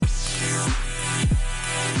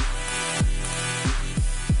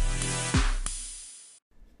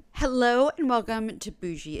Hello and welcome to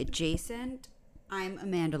Bougie Adjacent. I'm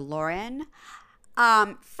Amanda Lauren.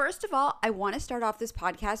 First of all, I want to start off this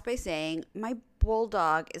podcast by saying my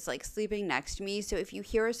bulldog is like sleeping next to me. So if you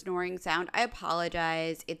hear a snoring sound, I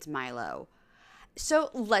apologize. It's Milo. So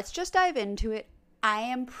let's just dive into it. I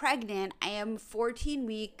am pregnant. I am 14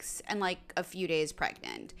 weeks and like a few days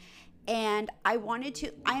pregnant. And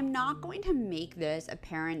I'm not going to make this a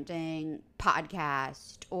parenting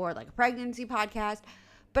podcast or like a pregnancy podcast.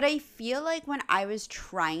 But I feel like when I was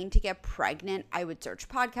trying to get pregnant, I would search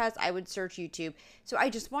podcasts, I would search YouTube. So I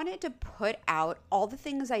just wanted to put out all the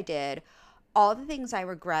things I did, all the things I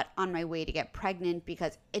regret on my way to get pregnant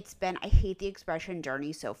because it's been, I hate the expression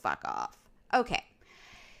journey, so fuck off. Okay.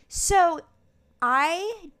 So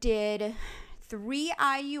I did 3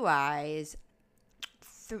 IUIs,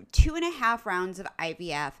 2.5 rounds of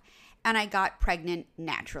IVF, and I got pregnant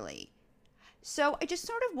naturally. So I just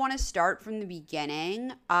sort of want to start from the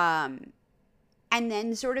beginning and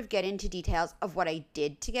then sort of get into details of what I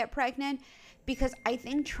did to get pregnant because I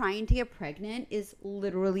think trying to get pregnant is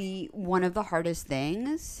literally one of the hardest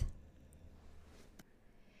things.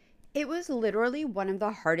 It was literally one of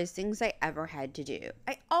the hardest things I ever had to do.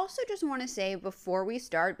 I also just want to say before we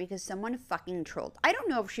start, because someone fucking trolled. I don't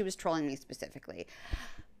know if she was trolling me specifically.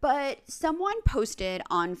 But someone posted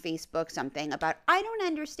on Facebook something about, I don't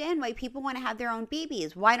understand why people want to have their own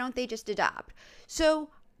babies. Why don't they just adopt? So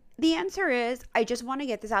the answer is, I just want to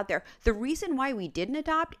get this out there. The reason why we didn't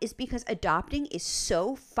adopt is because adopting is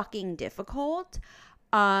so fucking difficult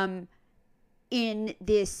in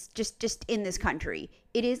this, just in this country.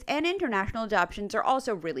 It is, and international adoptions are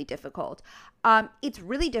also really difficult. It's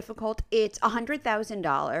really difficult. It's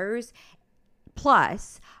 $100,000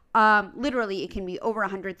 plus. Literally, it can be over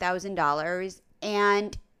 $100,000,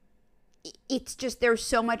 and it's just there's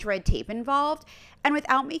so much red tape involved. And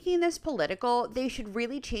without making this political, they should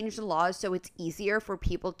really change the laws so it's easier for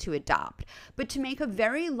people to adopt. But to make a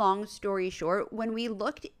very long story short, when we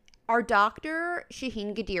looked, our doctor,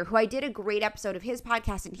 Shaheen Gadir, who I did a great episode of his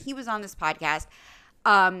podcast, and he was on this podcast,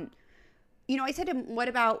 I said to him, what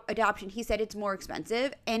about adoption? He said it's more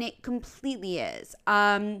expensive, and it completely is.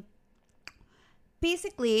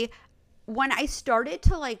 Basically, when I started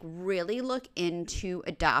to like really look into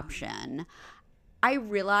adoption, I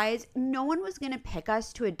realized no one was going to pick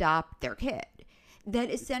us to adopt their kid.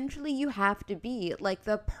 That essentially you have to be like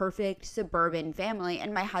the perfect suburban family.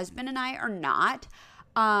 And my husband and I are not.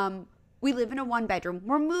 We live in a 1-bedroom.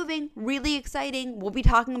 We're moving. Really exciting. We'll be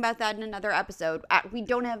talking about that in another episode. We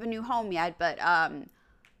don't have a new home yet, but,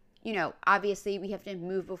 obviously we have to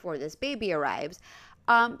move before this baby arrives.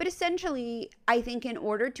 But essentially, I think in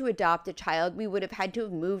order to adopt a child, we would have had to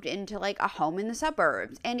have moved into like a home in the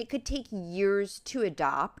suburbs, and it could take years to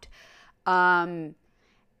adopt. And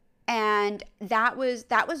that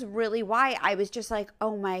was really why I was just like,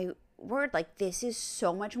 oh my word, like this is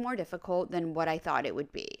so much more difficult than what I thought it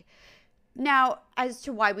would be. Now, as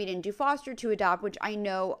to why we didn't do foster to adopt, which I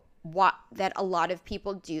know that a lot of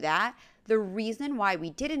people do that, the reason why we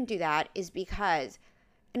didn't do that is because,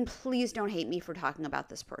 and please don't hate me for talking about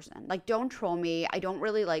this person. Like, don't troll me. I don't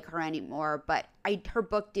really like her anymore, but her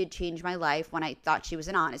book did change my life when I thought she was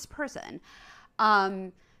an honest person.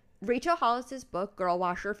 Rachel Hollis's book, Girl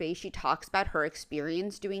Wash Her Face, she talks about her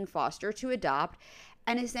experience doing foster to adopt.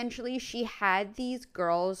 And essentially, she had these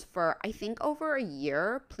girls for, I think, over a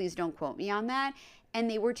year. Please don't quote me on that. And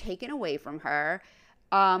they were taken away from her.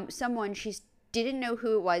 She didn't know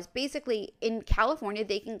who it was. Basically, in California,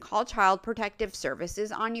 they can call Child Protective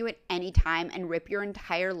Services on you at any time and rip your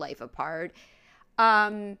entire life apart.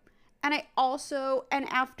 And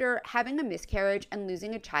after having a miscarriage and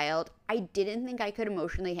losing a child, I didn't think I could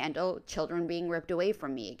emotionally handle children being ripped away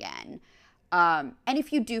from me again. And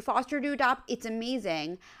if you do foster to adopt, it's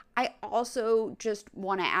amazing. I also just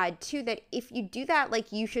want to add too that if you do that,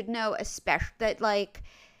 like you should know, especially that like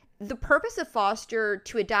the purpose of foster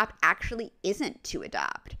to adopt actually isn't to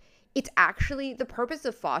adopt. It's actually the purpose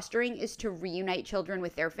of fostering is to reunite children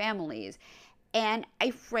with their families. And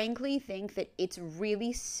I frankly think that it's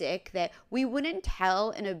really sick that we wouldn't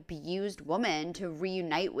tell an abused woman to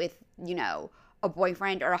reunite with, a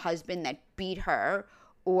boyfriend or a husband that beat her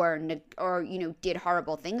or did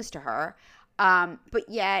horrible things to her. But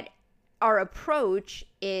yet our approach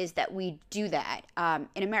is that we do that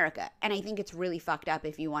in America. And I think it's really fucked up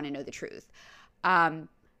if you want to know the truth.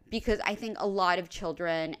 Because I think a lot of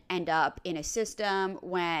children end up in a system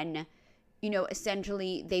when,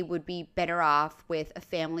 essentially they would be better off with a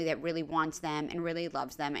family that really wants them and really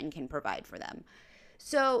loves them and can provide for them.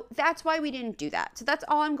 So that's why we didn't do that. So that's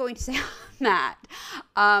all I'm going to say on that.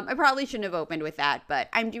 I probably shouldn't have opened with that, but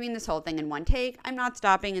I'm doing this whole thing in one take. I'm not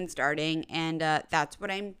stopping and starting, and that's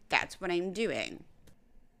what I'm doing.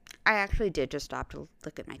 I actually did just stop to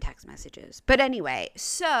look at my text messages. But anyway,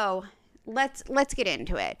 so let's get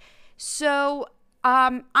into it. So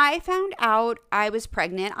I found out I was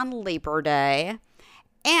pregnant on Labor Day,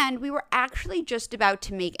 and we were actually just about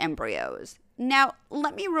to make embryos. Now,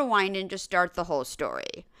 let me rewind and just start the whole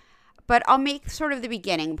story. But I'll make sort of the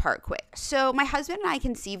beginning part quick. So my husband and I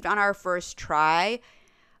conceived on our first try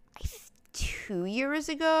 2 years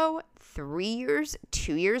ago,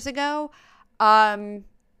 2 years ago.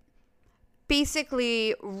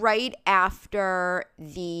 Basically right after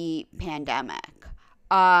the pandemic.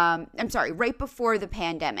 I'm sorry, right before the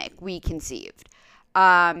pandemic, we conceived.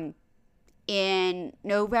 In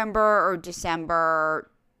November or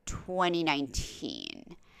December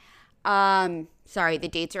 2019. Sorry, the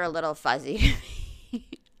dates are a little fuzzy to me.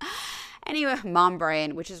 Anyway, mom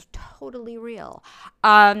brain, which is totally real.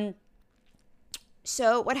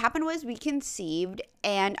 So what happened was we conceived,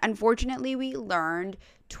 and unfortunately we learned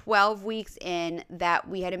 12 weeks in that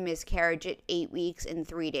we had a miscarriage at 8 weeks and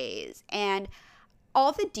 3 days. And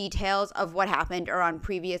all the details of what happened are on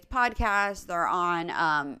previous podcasts. They're on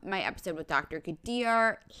my episode with Dr.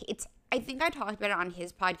 Kadir. I think I talked about it on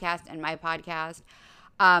his podcast and my podcast.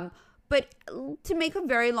 But to make a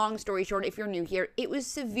very long story short, if you're new here, it was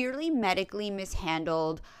severely medically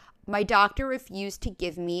mishandled. My doctor refused to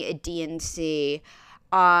give me a D&C,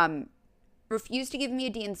 refused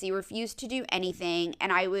to do anything,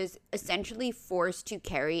 and I was essentially forced to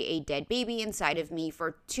carry a dead baby inside of me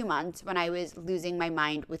for 2 months when I was losing my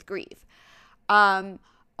mind with grief.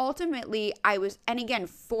 Ultimately, I was, and again,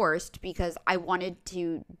 forced because I wanted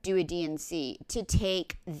to do a D&C, to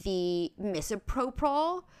take the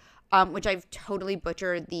misoprostol, which I've totally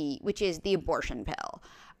butchered, which is the abortion pill,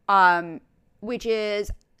 which is,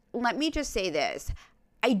 let me just say this,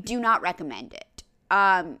 I do not recommend it.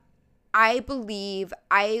 I believe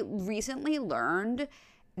I recently learned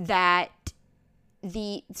that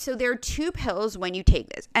so there are 2 pills when you take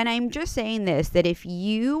this. And I'm just saying this, that if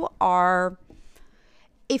you want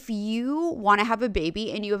to have a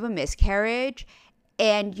baby and you have a miscarriage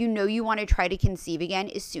and you want to try to conceive again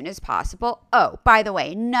as soon as possible. Oh, by the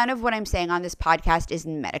way, none of what I'm saying on this podcast is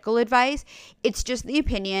medical advice. It's just the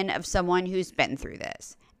opinion of someone who's been through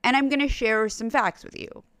this. And I'm going to share some facts with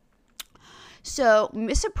you. So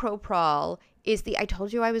misoprostol is I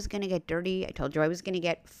told you I was going to get dirty. I told you I was going to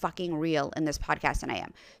get fucking real in this podcast, and I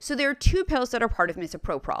am. So there are 2 pills that are part of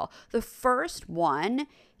misoprostol. The first one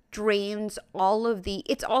drains all of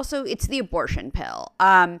it's the abortion pill.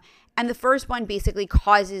 And the first one basically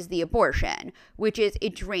causes the abortion, which is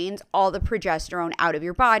it drains all the progesterone out of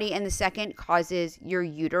your body. And the second causes your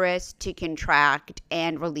uterus to contract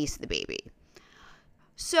and release the baby.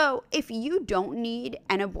 So if you don't need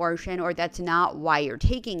an abortion, or that's not why you're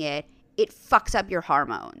taking it, it fucks up your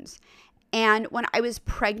hormones. And when I was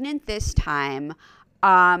pregnant this time,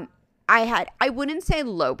 I wouldn't say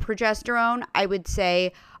low progesterone. I would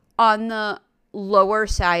say on the lower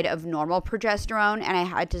side of normal progesterone, and I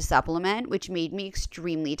had to supplement, which made me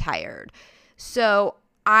extremely tired. So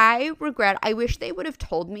I wish they would have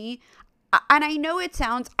told me. And I know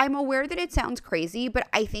I'm aware that it sounds crazy, but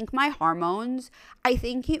I think my hormones, I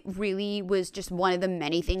think it really was just one of the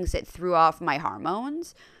many things that threw off my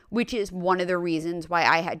hormones, which is one of the reasons why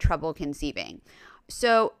I had trouble conceiving.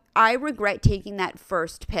 So I regret taking that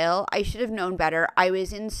first pill. I should have known better. I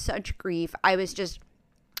was in such grief. I was just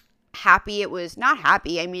happy. It was not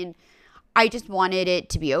happy. I mean, I just wanted it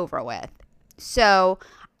to be over with. So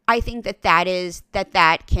I think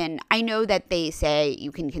I know that they say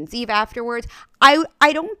you can conceive afterwards. I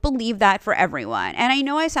don't believe that for everyone. And I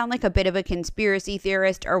know I sound like a bit of a conspiracy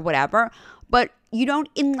theorist or whatever, but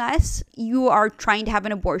unless you are trying to have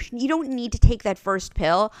an abortion, you don't need to take that first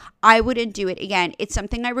pill. I wouldn't do it. Again, it's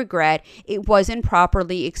something I regret. It wasn't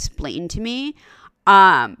properly explained to me.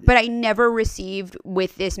 But I never received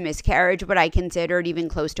with this miscarriage what I considered even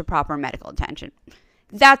close to proper medical attention.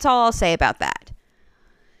 That's all I'll say about that.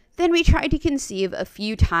 Then we tried to conceive a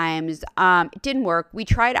few times. It didn't work. We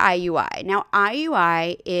tried IUI. Now,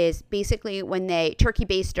 IUI is basically when they turkey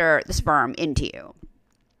baster the sperm into you.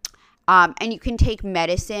 And you can take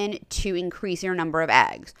medicine to increase your number of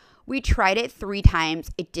eggs. We tried it 3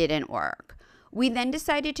 times. It didn't work. We then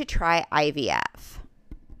decided to try IVF.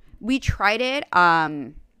 We tried it.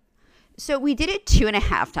 So we did it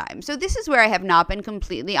 2.5 times. So this is where I have not been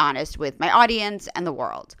completely honest with my audience and the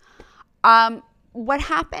world. What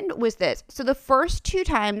happened was this. So the first 2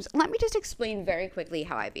 times, let me just explain very quickly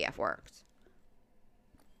how IVF works.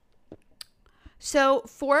 So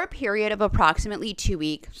for a period of approximately 2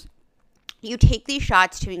 weeks, you take these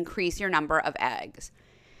shots to increase your number of eggs.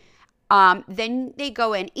 Then they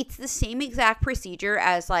go in. It's the same exact procedure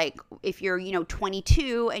as like if you're,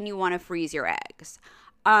 22 and you want to freeze your eggs.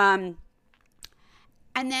 And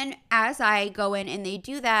then as I go in and they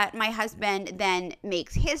do that, my husband then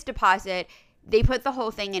makes his deposit. They put the whole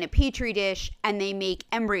thing in a petri dish and they make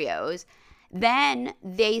embryos. Then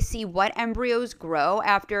they see what embryos grow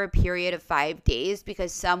after a period of 5 days,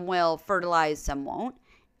 because some will fertilize, some won't.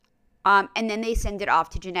 And then they send it off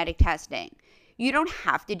to genetic testing. You don't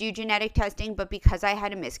have to do genetic testing, but because I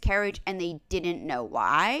had a miscarriage and they didn't know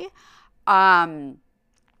why,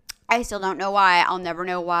 I still don't know why. I'll never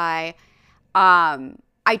know why. I've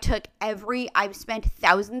spent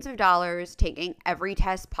thousands of dollars taking every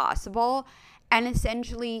test possible. And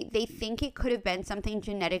essentially, they think it could have been something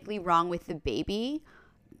genetically wrong with the baby.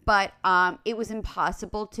 But it was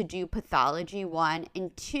impossible to do pathology, 1.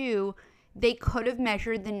 And 2, they could have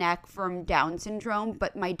measured the neck from Down syndrome,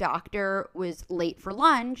 but my doctor was late for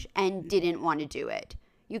lunch and didn't want to do it.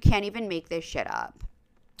 You can't even make this shit up.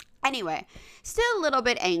 Anyway, still a little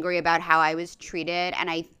bit angry about how I was treated, and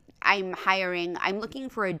I'm looking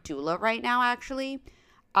for a doula right now, actually,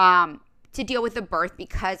 to deal with the birth,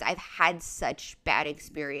 because I've had such bad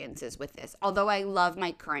experiences with this, although I love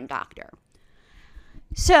my current doctor.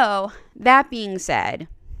 So, that being said,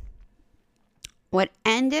 what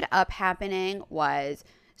ended up happening was,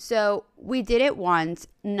 so we did it once,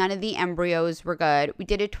 none of the embryos were good. We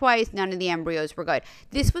did it twice, none of the embryos were good.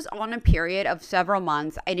 This was on a period of several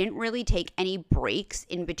months. I didn't really take any breaks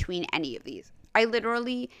in between any of these. I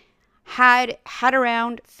literally had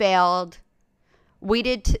around, failed,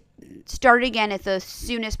 waited to start again at the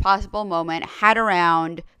soonest possible moment, had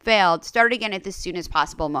around, failed, start again at the soonest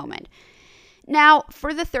possible moment. Now,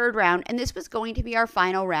 for the third round, and this was going to be our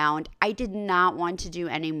final round, I did not want to do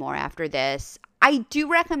any more after this. I do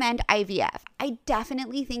recommend IVF. I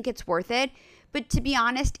definitely think it's worth it, but to be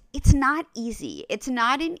honest, it's not easy. It's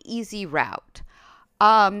not an easy route.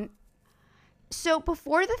 So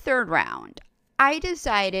before the third round, I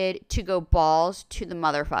decided to go balls to the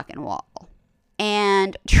motherfucking wall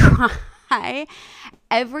and try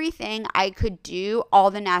everything I could do, all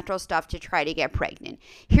the natural stuff to try to get pregnant.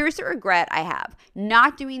 Here's the regret I have: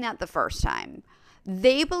 not doing that the first time.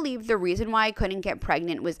 They believed the reason why I couldn't get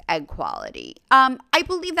pregnant was egg quality. I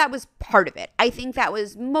believe that was part of it. I think that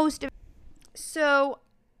was most of it. So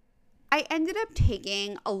I ended up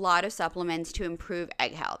taking a lot of supplements to improve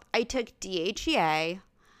egg health. I took DHEA,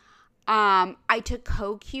 I took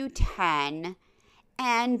CoQ10,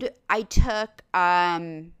 and I took,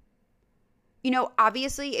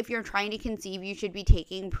 obviously if you're trying to conceive, you should be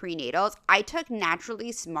taking prenatals. I took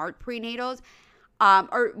Naturally Smart prenatals,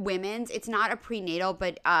 or women's. It's not a prenatal,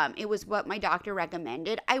 but it was what my doctor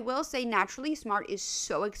recommended. I will say Naturally Smart is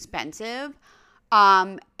so expensive,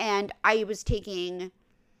 and I was taking,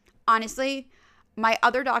 honestly, my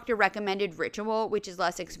other doctor recommended Ritual, which is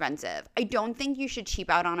less expensive. I don't think you should cheap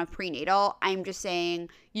out on a prenatal. I'm just saying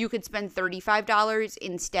you could spend $35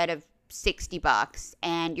 instead of $60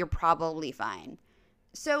 and you're probably fine.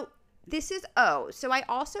 So these were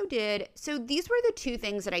the two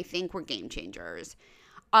things that I think were game changers.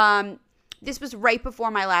 This was right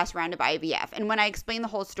before my last round of IVF. And when I explain the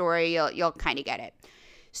whole story, you'll kind of get it.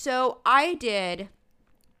 So I did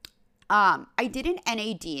an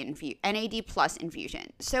NAD plus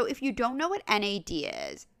infusion. So if you don't know what NAD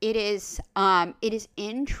is, it is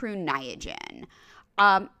in True Niagen.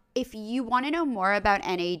 If you want to know more about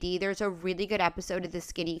NAD, there's a really good episode of the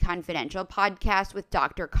Skinny Confidential podcast with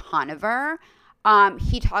Dr. Conover.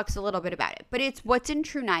 He talks a little bit about it, but it's what's in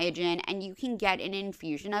True Niagen, and you can get an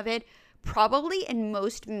infusion of it probably in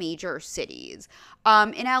most major cities.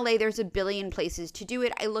 In LA, there's a billion places to do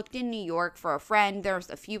it. I looked in New York for a friend. There's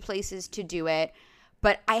a few places to do it,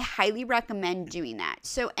 but I highly recommend doing that.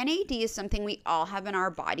 So NAD is something we all have in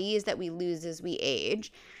our bodies that we lose as we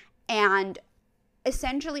age. And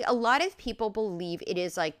essentially, a lot of people believe it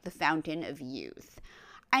is like the fountain of youth.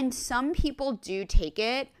 And some people do take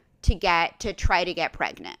it to try to get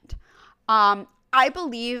pregnant. I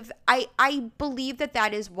believe that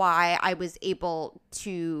is why I was able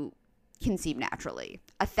to conceive naturally,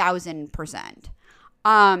 1,000%.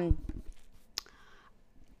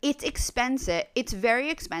 It's expensive. It's very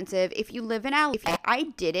expensive. If you live in LA,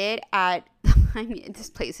 I did it at, this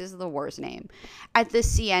place is the worst name, at the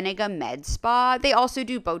Cienega Med Spa. They also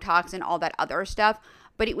do Botox and all that other stuff,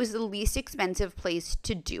 but it was the least expensive place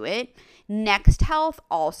to do it. Next Health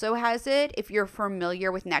also has it, if you're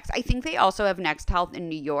familiar with Next. I think they also have Next Health in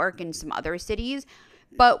New York and some other cities.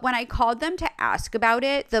 But when I called them to ask about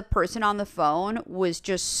it, the person on the phone was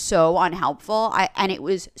just so unhelpful. And it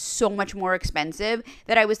was so much more expensive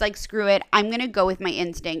that I was like, screw it. I'm going to go with my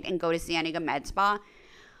instinct and go to Cienega Med Spa.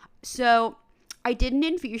 So I did an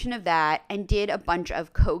infusion of that and did a bunch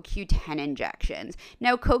of CoQ10 injections.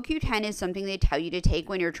 Now, CoQ10 is something they tell you to take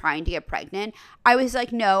when you're trying to get pregnant. I was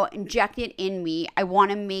like, no, inject it in me. I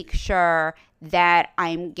want to make sure that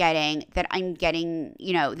I'm getting, that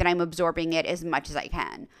I'm absorbing it as much as I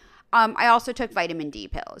can. I also took vitamin D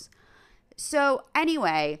pills. So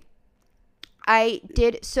anyway, I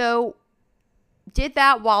did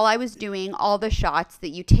that while I was doing all the shots that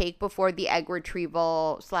you take before the egg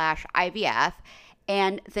retrieval / IVF.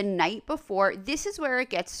 And the night before, this is where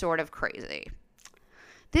it gets sort of crazy.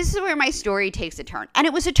 This is where my story takes a turn. And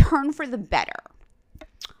it was a turn for the better.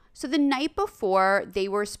 So the night before they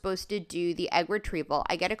were supposed to do the egg retrieval,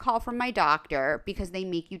 I get a call from my doctor because they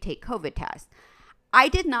make you take COVID tests. I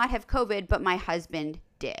did not have COVID, but my husband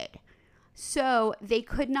did. So they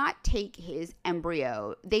could not take his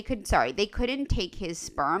embryo. They couldn't take his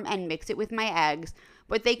sperm and mix it with my eggs,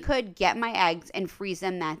 but they could get my eggs and freeze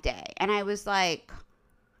them that day. And I was like,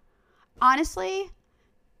 honestly,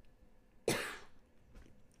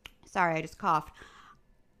 sorry, I just coughed.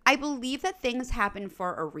 I believe that things happen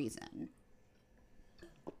for a reason.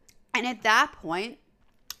 And at that point,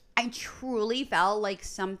 I truly felt like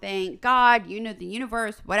something, God, the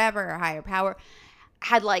universe, whatever, higher power,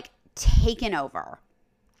 had like taken over.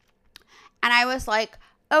 And I was like,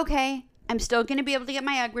 okay, I'm still going to be able to get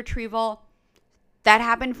my egg retrieval. That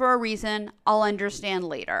happened for a reason. I'll understand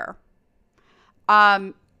later.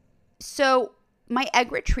 So my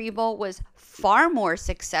egg retrieval was far more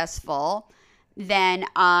successful than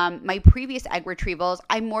my previous egg retrievals.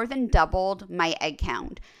 I more than doubled my egg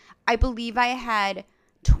count. I believe I had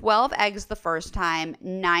 12 eggs the first time,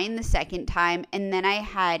 9 the second time, and then I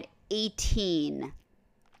had 18.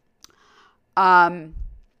 I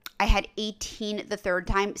had 18 the third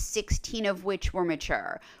time, 16 of which were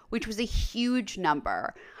mature, which was a huge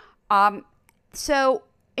number. So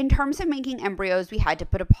in terms of making embryos, we had to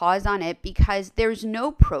put a pause on it because there's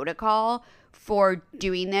no protocol for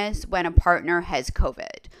doing this when a partner has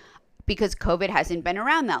COVID, because COVID hasn't been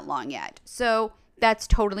around that long yet. So that's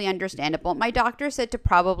totally understandable. My doctor said to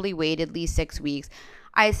probably wait at least 6 weeks.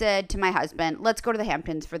 I said to my husband, let's go to the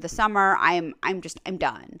Hamptons for the summer. I'm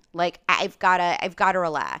done. Like I've gotta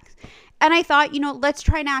relax. And I thought, let's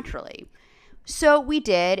try naturally. So we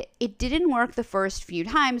did. It didn't work the first few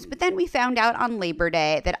times, but then we found out on Labor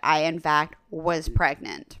Day that I, in fact, was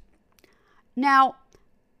pregnant. Now,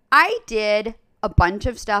 I did a bunch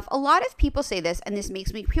of stuff. A lot of people say this, and this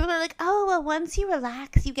makes me, people are like, oh, well, once you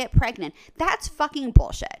relax, you get pregnant. That's fucking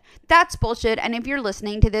bullshit. That's bullshit. And if you're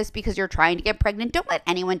listening to this because you're trying to get pregnant, don't let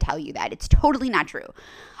anyone tell you that. It's totally not true.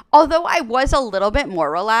 Although I was a little bit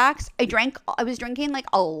more relaxed, I was drinking like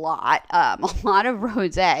a lot of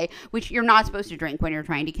rosé, which you're not supposed to drink when you're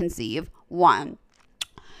trying to conceive. 1.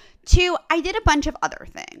 2, I did a bunch of other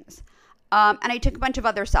things. And I took a bunch of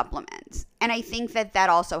other supplements. And I think that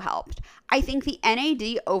also helped. I think the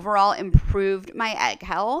NAD overall improved my egg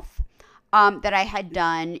health that I had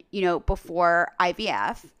done, before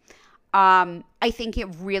IVF. I think it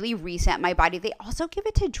really reset my body. They also give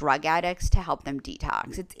it to drug addicts to help them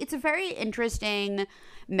detox. It's a very interesting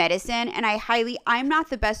medicine. And I'm not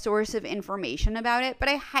the best source of information about it, but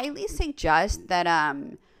I highly suggest that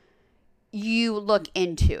you look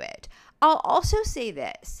into it. I'll also say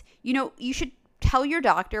this. You should tell your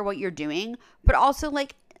doctor what you're doing, but also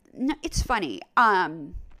it's funny.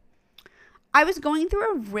 I was going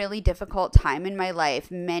through a really difficult time in my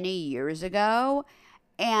life many years ago,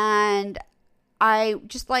 and I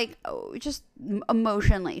just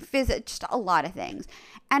emotionally, physically, just a lot of things.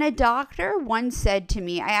 And a doctor once said to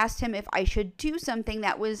me, I asked him if I should do something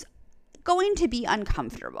that was going to be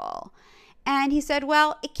uncomfortable. And he said,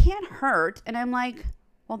 well, it can't hurt. And I'm like,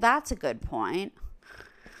 well, that's a good point.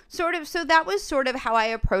 So that was sort of how I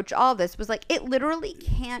approach all this, was like, it literally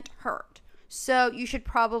can't hurt. So you should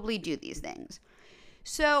probably do these things.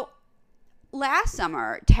 So last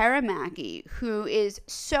summer, Tara Mackey, who is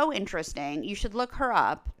so interesting, you should look her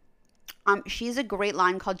up. She has a great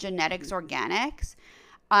line called Genetics Organics.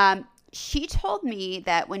 She told me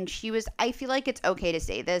that when she was, I feel like it's okay to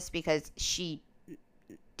say this because she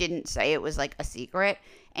didn't say it was like a secret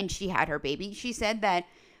and she had her baby. She said that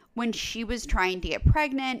when she was trying to get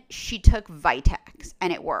pregnant, she took Vitex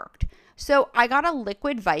and it worked. So I got a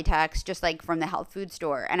liquid Vitex just like from the health food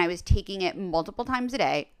store, and I was taking it multiple times a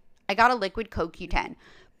day. I got a liquid CoQ10.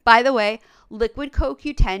 By the way, liquid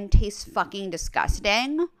CoQ10 tastes fucking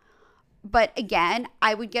disgusting. But again,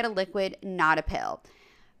 I would get a liquid, not a pill.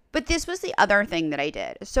 But this was the other thing that I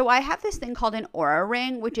did. So I have this thing called an Oura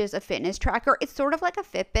Ring, which is a fitness tracker. It's sort of like a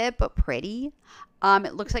Fitbit, but pretty.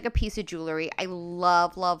 It looks like a piece of jewelry. I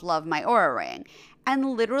love, love, love my Oura Ring. And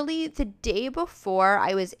literally the day before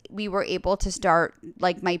we were able to start,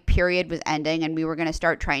 like my period was ending and we were going to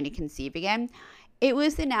start trying to conceive again, it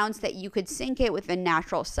was announced that you could sync it with the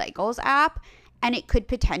Natural Cycles app and it could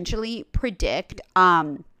potentially predict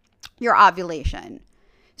your ovulation.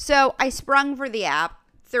 So I sprung for the app,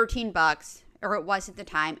 $13, or it was at the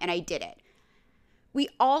time, and I did it. We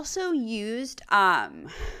also used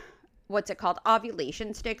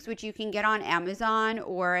ovulation sticks, which you can get on Amazon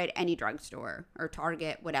or at any drugstore or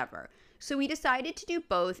Target, whatever. So we decided to do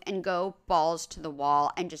both and go balls to the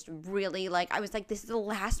wall and just really I was like, this is the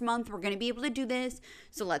last month we're going to be able to do this,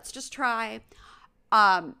 so let's just try.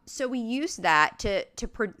 So we used that to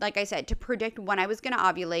like I said, to predict when I was going to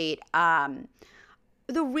ovulate.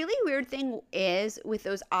 The really weird thing is with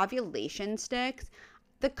those ovulation sticks,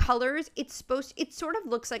 the colors, it sort of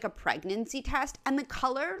looks like a pregnancy test, and the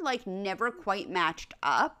color never quite matched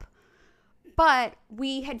up. But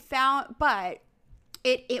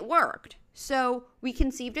it worked. So we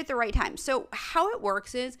conceived at the right time. So how it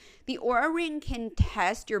works is the Oura Ring can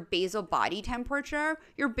test your basal body temperature.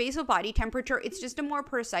 Your basal body temperature, it's just a more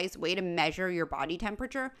precise way to measure your body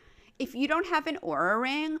temperature. If you don't have an Oura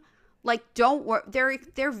Ring, don't worry.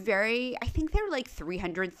 They're very, I think they're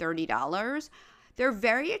 $330. They're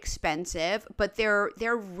very expensive, but they're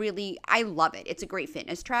really, I love it. It's a great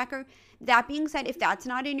fitness tracker. That being said, if that's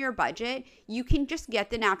not in your budget, you can just get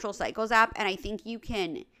the Natural Cycles app, and I think you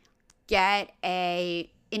can get I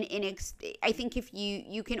think if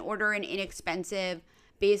you can order an inexpensive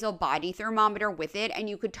basal body thermometer with it, and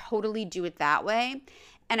you could totally do it that way.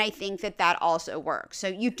 And I think that also works. So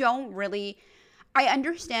you don't really, I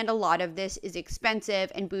understand a lot of this is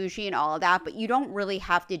expensive and bougie and all of that, but you don't really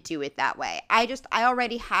have to do it that way. I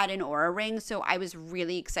already had an Oura Ring, so I was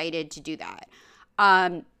really excited to do that.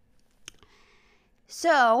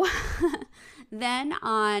 So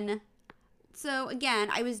again,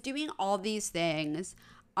 I was doing all these things,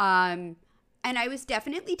 and I was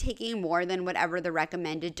definitely taking more than whatever the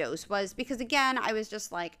recommended dose was, because again, I was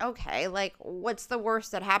just okay, what's the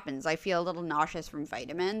worst that happens? I feel a little nauseous from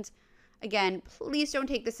vitamins. Again, please don't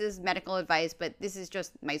take this as medical advice, but this is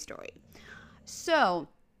just my story. So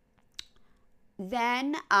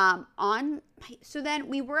then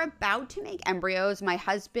we were about to make embryos. My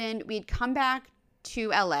husband, we had come back to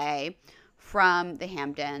LA from the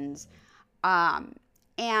Hamptons, and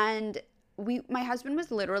my husband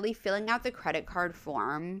was literally filling out the credit card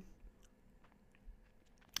form.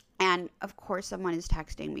 And of course, someone is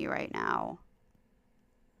texting me right now.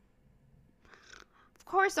 Of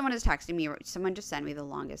course someone is texting me. Someone just sent me the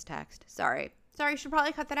longest text. Sorry, I should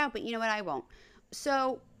probably cut that out, but you know what? I won't.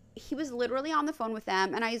 So he was literally on the phone with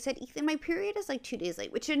them, and I said, Ethan, my period is 2 days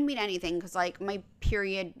late, which shouldn't mean anything, because my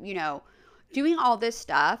period, doing all this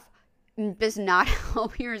stuff does not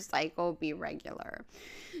help your cycle be regular.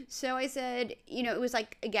 So I said, it was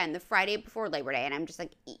again, the Friday before Labor Day, and I'm just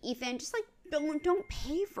Ethan, just don't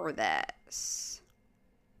pay for this.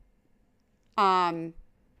 Hold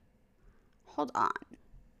on.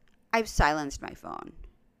 I've silenced my phone.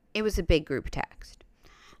 It was a big group text.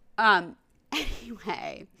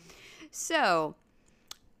 Anyway, so,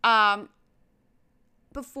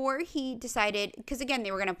 before he decided, because again,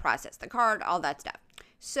 they were going to process the card, all that stuff.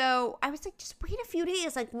 So I was just wait a few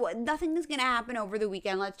days. What? Nothing is going to happen over the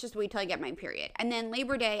weekend. Let's just wait till I get my period. And then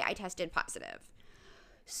Labor Day, I tested positive.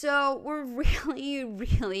 So we're really,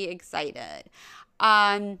 really excited.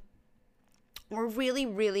 We're really,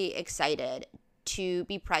 really excited to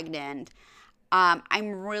be pregnant.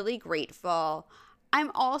 I'm really grateful.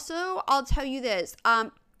 I'll tell you this,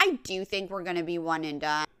 I do think we're going to be one and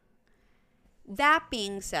done. That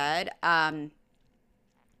being said,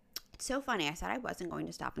 it's so funny. I said I wasn't going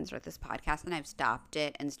to stop and start this podcast, and I've stopped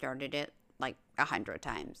it and started it 100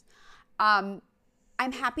 times. I'm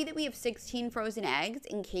happy that we have 16 frozen eggs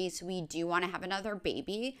in case we do want to have another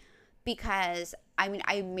baby, because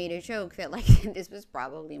I made a joke that this was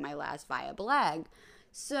probably my last viable egg.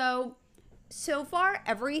 So far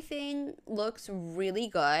everything looks really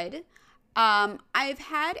good. I've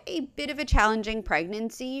had a bit of a challenging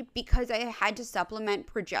pregnancy because I had to supplement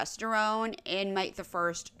progesterone in the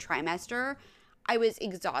first trimester. I was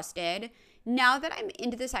exhausted. Now that I'm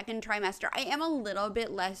into the second trimester, I am a little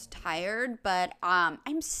bit less tired, but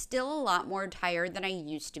I'm still a lot more tired than I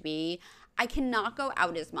used to be. I cannot go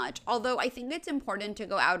out as much, although I think it's important to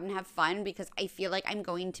go out and have fun, because I feel like I'm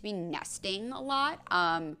going to be nesting a lot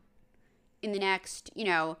in the next,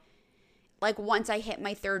 once I hit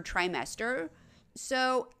my third trimester.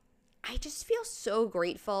 So I just feel so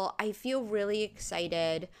grateful. I feel really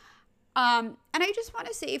excited. And I just want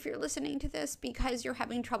to say, if you're listening to this because you're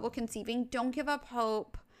having trouble conceiving, don't give up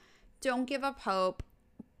hope. Don't give up hope.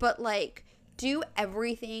 But like, do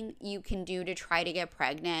everything you can do to try to get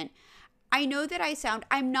pregnant. I know that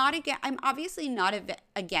I'm obviously not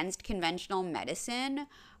against conventional medicine,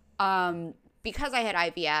 because I had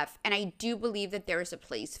IVF, and I do believe that there's a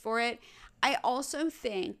place for it. I also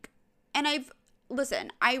think, and I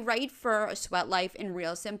write for A Sweat Life and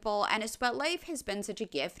Real Simple, and A Sweat Life has been such a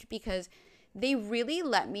gift because they really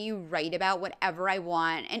let me write about whatever I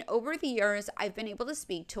want. And over the years, I've been able to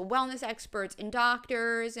speak to wellness experts and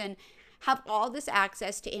doctors and have all this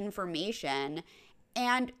access to information.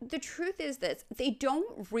 And the truth is this, they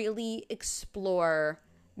don't really explore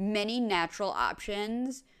many natural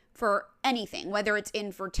options for anything, whether it's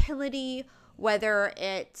infertility, whether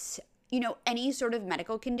it's, any sort of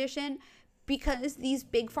medical condition, because these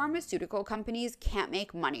big pharmaceutical companies can't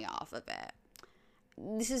make money off of it.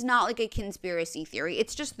 This is not like a conspiracy theory.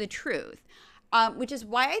 It's just the truth, which is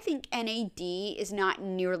why I think NAD is not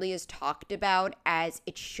nearly as talked about as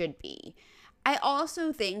it should be. I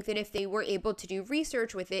also think that if they were able to do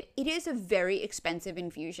research with it, it is a very expensive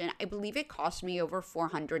infusion. I believe it cost me over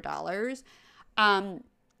 $400.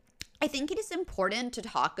 I think it is important to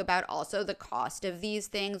talk about also the cost of these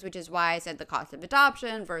things, which is why I said the cost of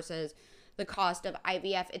adoption versus the cost of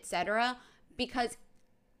IVF, etc. Because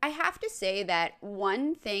I have to say that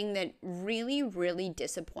one thing that really, really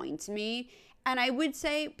disappoints me, and I would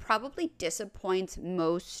say probably disappoints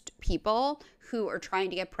most people who are trying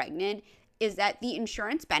to get pregnant, is that the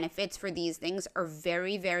insurance benefits for these things are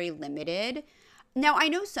very, very limited. Now, I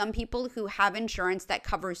know some people who have insurance that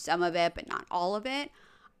covers some of it, but not all of it.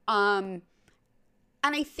 And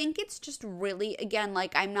I think it's just really, again,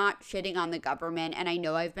 like, I'm not shitting on the government, and I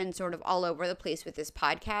know I've been sort of all over the place with this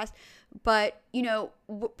podcast, but,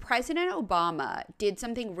 President Obama did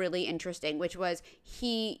something really interesting, which was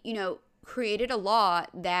he, created a law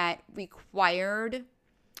that required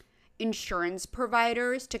insurance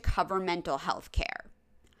providers to cover mental health care.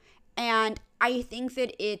 And I think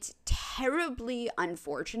that it's terribly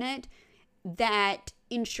unfortunate that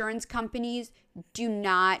insurance companies do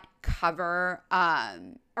not cover, are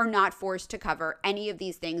not forced to cover any of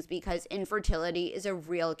these things, because infertility is a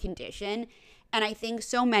real condition. And I think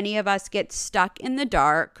so many of us get stuck in the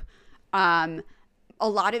dark. A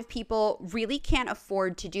lot of people really can't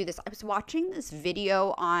afford to do this. I was watching this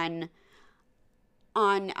video on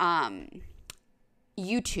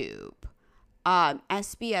YouTube,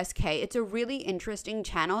 SBSK. It's a really interesting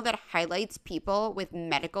channel that highlights people with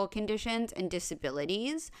medical conditions and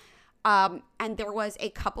disabilities. And there was a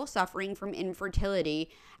couple suffering from infertility,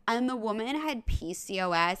 and the woman had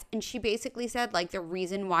PCOS, and she basically said, like, the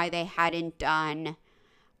reason why they hadn't done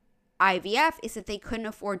IVF is that they couldn't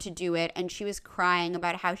afford to do it, and she was crying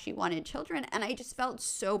about how she wanted children, and I just felt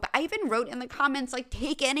so bad. I even wrote in the comments, like,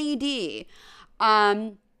 take NAD.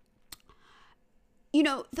 The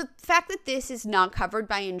fact that this is not covered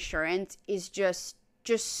by insurance is just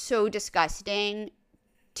so disgusting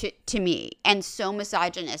to me, and so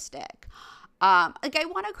misogynistic. I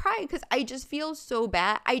want to cry because I just feel so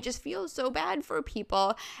bad. I just feel so bad for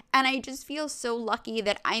people, and I just feel so lucky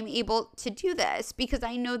that I'm able to do this, because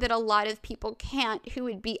I know that a lot of people can't, who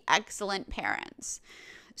would be excellent parents.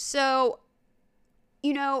 So,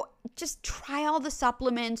 just try all the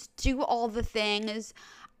supplements, do all the things.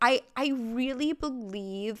 I really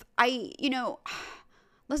believe,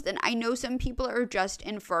 listen, I know some people are just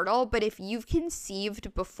infertile, but if you've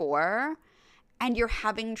conceived before and you're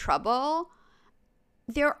having trouble,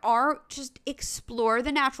 just explore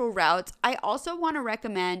the natural routes. I also want to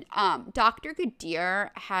recommend, Dr. Gadir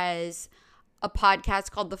has a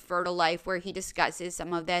podcast called The Fertile Life where he discusses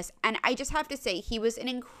some of this. And I just have to say, he was an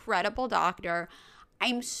incredible doctor.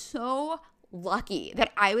 I'm so lucky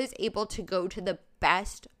that I was able to go to the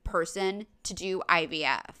best person to do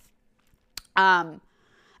IVF.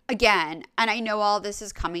 Again, and I know all this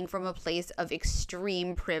is coming from a place of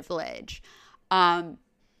extreme privilege,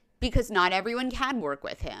 because not everyone can work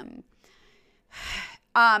with him.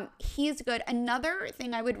 He's good. Another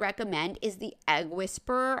thing I would recommend is the Egg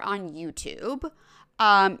Whisperer on YouTube.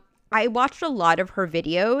 I watched a lot of her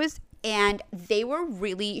videos, and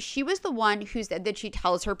she was the one who said that she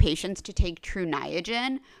tells her patients to take True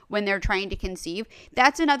Niagen when they're trying to conceive.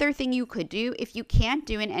 That's another thing you could do if you can't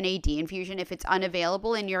do an NAD infusion, if it's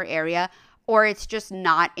unavailable in your area or it's just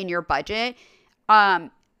not in your budget.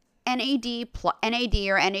 NAD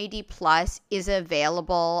or NAD Plus is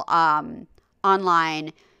available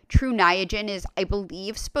online. True Niagen is, I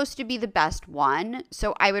believe, supposed to be the best one,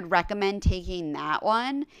 so I would recommend taking that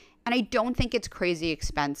one. And I don't think it's crazy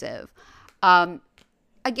expensive.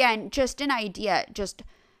 Again, just an idea,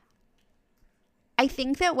 I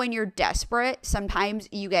think that when you're desperate, sometimes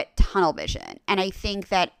you get tunnel vision. And I think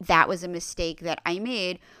that that was a mistake that I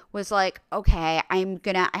made, was like, okay, I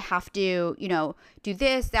have to, do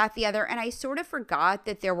this, that, the other. And I sort of forgot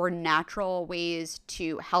that there were natural ways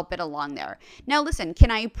to help it along there. Now, listen,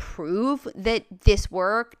 can I prove that this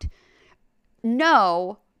worked?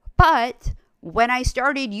 No, but when I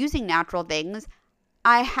started using natural things,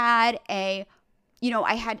 I had I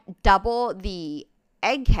had double the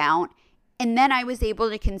egg count, and then I was able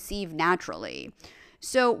to conceive naturally.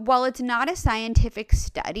 So while it's not a scientific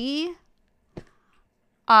study,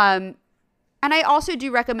 and I also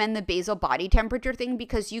do recommend the basal body temperature thing,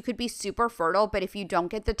 because you could be super fertile, but if you don't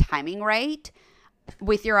get the timing right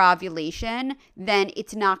with your ovulation, then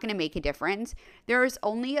it's not going to make a difference. There's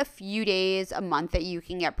only a few days a month that you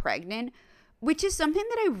can get pregnant, which is something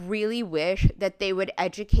that I really wish that they would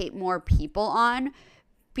educate more people on.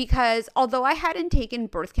 Because although I hadn't taken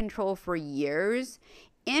birth control for years,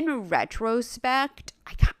 in retrospect,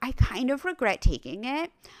 I kind of regret taking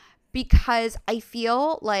it, because I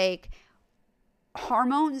feel like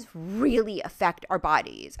hormones really affect our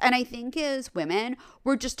bodies. And I think as women,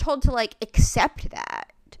 we're just told to accept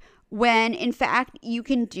that, when in fact you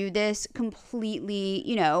can do this completely,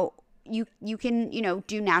 you can,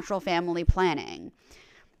 do natural family planning.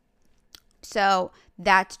 So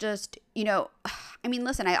that's just,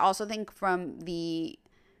 listen, I also think from the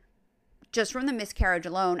miscarriage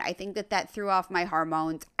alone, I think that threw off my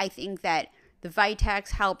hormones. I think that the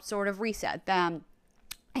Vitex helped sort of reset them.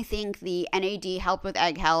 I think the NAD helped with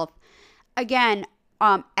egg health. Again,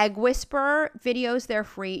 Egg Whisperer videos, they're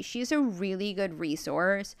free. She's a really good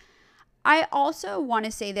resource. I also want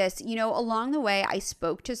to say this, along the way, I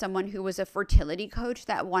spoke to someone who was a fertility coach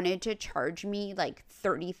that wanted to charge me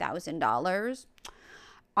 $30,000.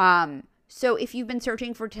 So if you've been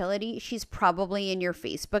searching fertility, she's probably in your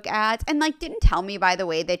Facebook ads, and didn't tell me, by the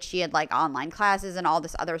way, that she had online classes and all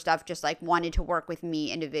this other stuff, just wanted to work with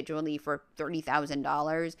me individually for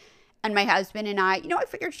 $30,000. And my husband and I, I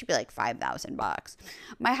figured she'd be $5,000.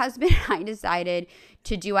 My husband and I decided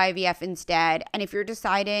to do IVF instead. And if you're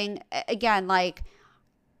deciding, again,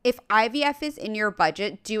 if IVF is in your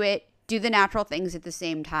budget, do it. Do the natural things at the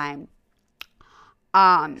same time.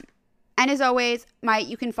 And as always,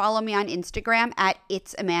 you can follow me on Instagram at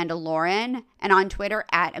It's Amanda Lauren, and on Twitter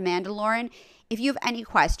at Amanda Lauren. If you have any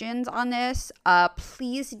questions on this,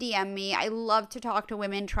 please DM me. I love to talk to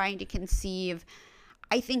women trying to conceive.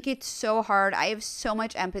 I think it's so hard. I have so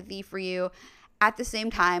much empathy for you. At the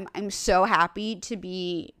same time, I'm so happy to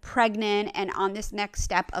be pregnant and on this next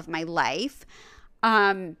step of my life.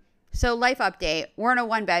 So life update. We're in a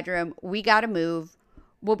 1-bedroom. We got to move.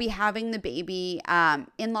 We'll be having the baby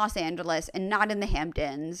in Los Angeles and not in the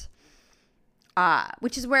Hamptons,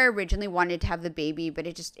 which is where I originally wanted to have the baby, but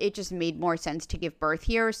it just made more sense to give birth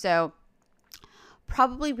here. So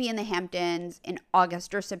probably be in the Hamptons in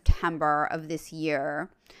August or September of this year,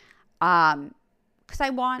 because I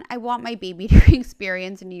want my baby to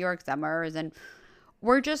experience New York summers, and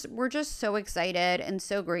we're just so excited and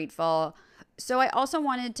so grateful. So I also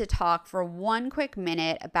wanted to talk for one quick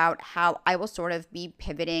minute about how I will sort of be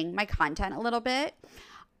pivoting my content a little bit.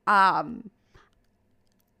 I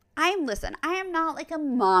am not a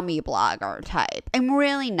mommy blogger type. I'm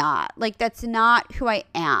really not. That's not who I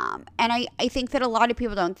am. And I think that a lot of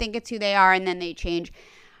people don't think it's who they are, and then they change.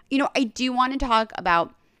 I do want to talk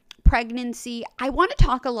about pregnancy. I want to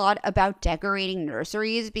talk a lot about decorating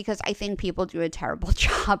nurseries, because I think people do a terrible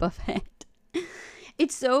job of it.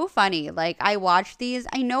 It's so funny. I watch these.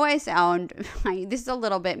 I know I sound, this is a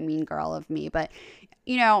little bit mean girl of me, but,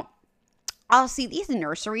 I'll see these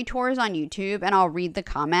nursery tours on YouTube and I'll read the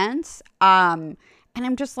comments. And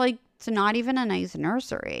I'm just it's not even a nice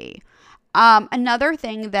nursery. Another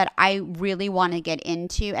thing that I really want to get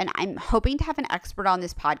into, and I'm hoping to have an expert on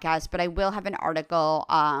this podcast, but I will have an article,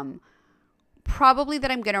 probably that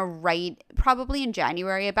I'm going to write probably in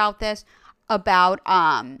January about this, about,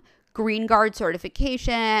 Green Guard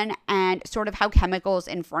certification and sort of how chemicals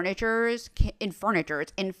in furniture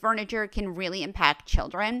can really impact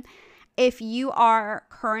children. If you are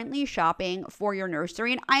currently shopping for your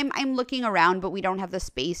nursery, and I'm looking around, but we don't have the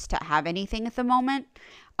space to have anything at the moment,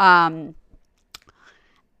 I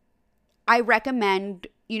recommend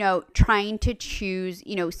trying to choose,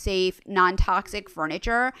 safe, non-toxic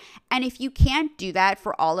furniture. And if you can't do that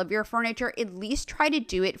for all of your furniture, at least try to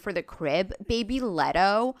do it for the crib. Baby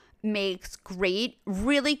Leto makes great,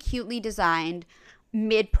 really cutely designed,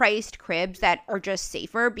 mid-priced cribs that are just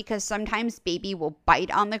safer, because sometimes baby will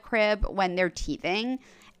bite on the crib when they're teething.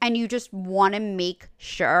 and you just want to make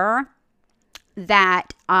sure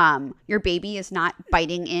that your baby is not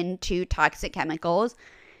biting into toxic chemicals.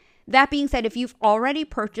 That being said, if you've already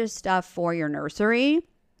purchased stuff for your nursery,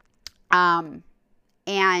 and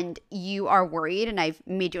you are worried, and I've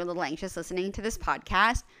made you a little anxious listening to this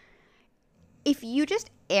podcast, if you just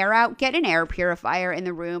get an air purifier in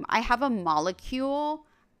the room. I have a Molecule.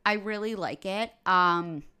 I really like it.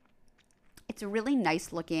 It's a really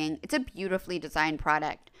nice looking, it's a beautifully designed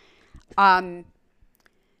product. Air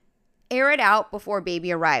it out before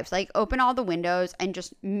baby arrives. Like, open all the windows and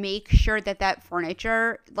just make sure that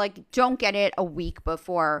furniture, like, don't get it a week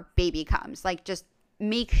before baby comes. Like, just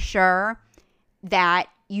make sure that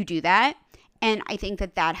you do that. And I think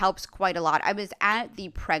that helps quite a lot. I was at the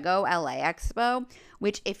Prego LA Expo,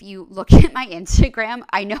 which, if you look at my Instagram,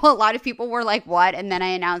 I know a lot of people were like, what? And then I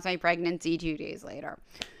announced my pregnancy 2 days later.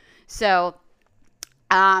 So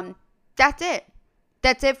that's it.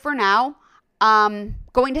 That's it for now.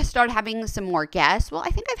 Going to start having some more guests. Well, I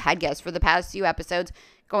think I've had guests for the past few episodes,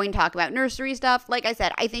 going to talk about nursery stuff. Like I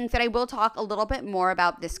said, I think that I will talk a little bit more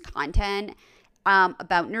about this content,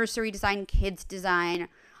 about nursery design, kids design,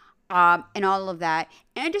 and all of that.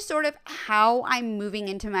 And just sort of how I'm moving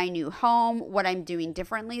into my new home, what I'm doing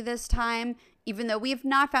differently this time, even though we have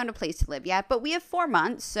not found a place to live yet. But we have 4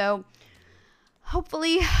 months, so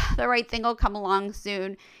hopefully the right thing will come along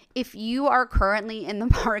soon. If you are currently in the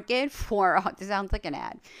market for, this sounds like an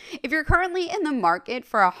ad. If you're currently in the market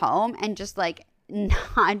for a home and just like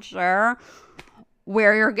not sure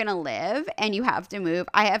where you're going to live and you have to move,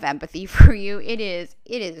 I have empathy for you. It is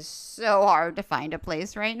so hard to find a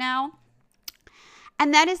place right now.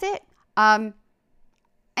 And that is it. And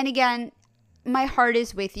again, my heart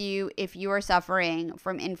is with you if you are suffering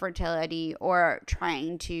from infertility or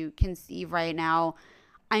trying to conceive right now.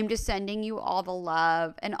 I'm just sending you all the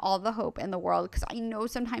love and all the hope in the world, because I know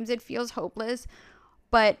sometimes it feels hopeless.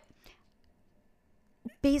 But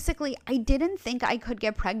basically, I didn't think I could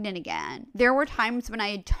get pregnant again. There were times when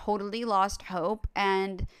I had totally lost hope,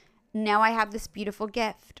 and now I have this beautiful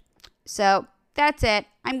gift. So that's it.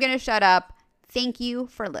 I'm going to shut up. Thank you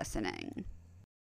for listening.